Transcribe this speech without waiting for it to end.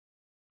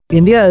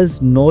India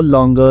is no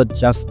longer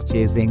just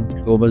chasing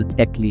global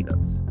tech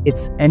leaders.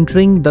 It's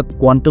entering the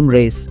quantum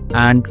race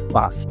and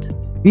fast.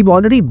 We've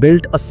already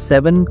built a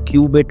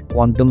 7-qubit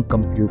quantum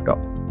computer.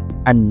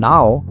 And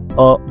now,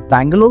 a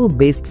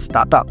Bengaluru-based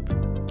startup,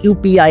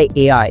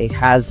 QpiAI,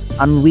 has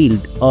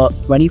unveiled a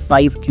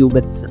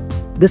 25-qubit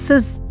system. This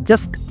is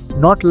just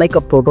not like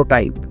a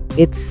prototype.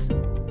 It's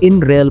in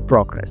real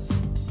progress.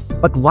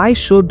 But why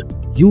should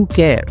you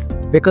care?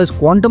 Because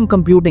quantum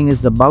computing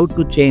is about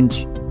to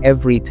change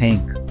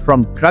everything,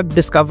 from drug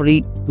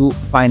discovery to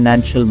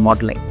financial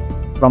modeling,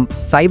 from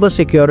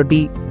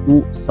cybersecurity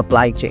to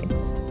supply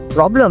chains.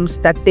 Problems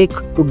that take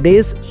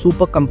today's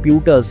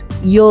supercomputers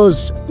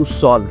years to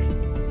solve,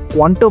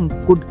 quantum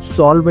could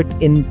solve it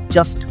in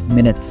just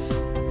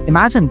minutes.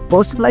 Imagine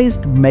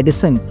personalized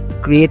medicine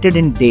created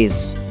in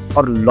days,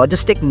 or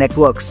logistic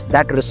networks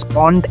that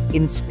respond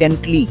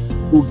instantly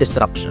to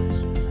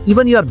disruptions.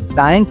 Even your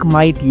bank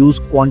might use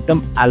quantum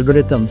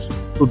algorithms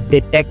to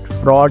detect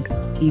fraud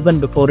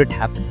even before it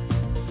happens.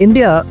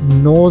 India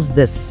knows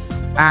this,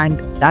 and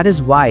that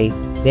is why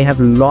they have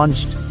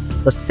launched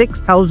the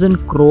 6,000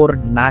 crore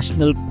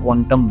National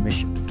Quantum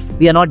Mission.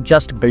 We are not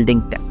just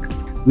building tech.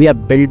 We are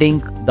building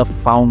the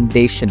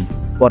foundation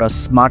for a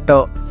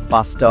smarter,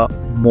 faster,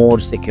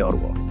 more secure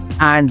world.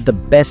 And the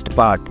best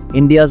part,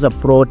 India's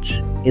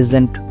approach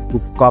isn't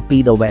to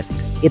copy the West.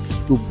 It's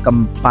to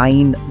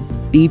combine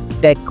deep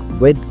tech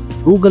with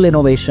frugal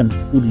innovation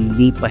to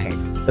leap ahead.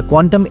 The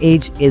quantum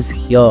age is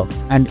here,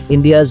 and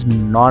India is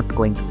not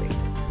going to wait.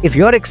 If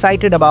you're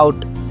excited about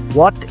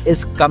what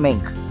is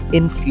coming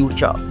in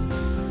future,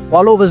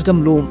 follow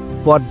Wisdom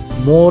Loom for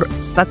more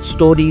such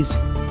stories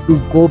to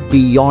go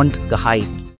beyond the hype.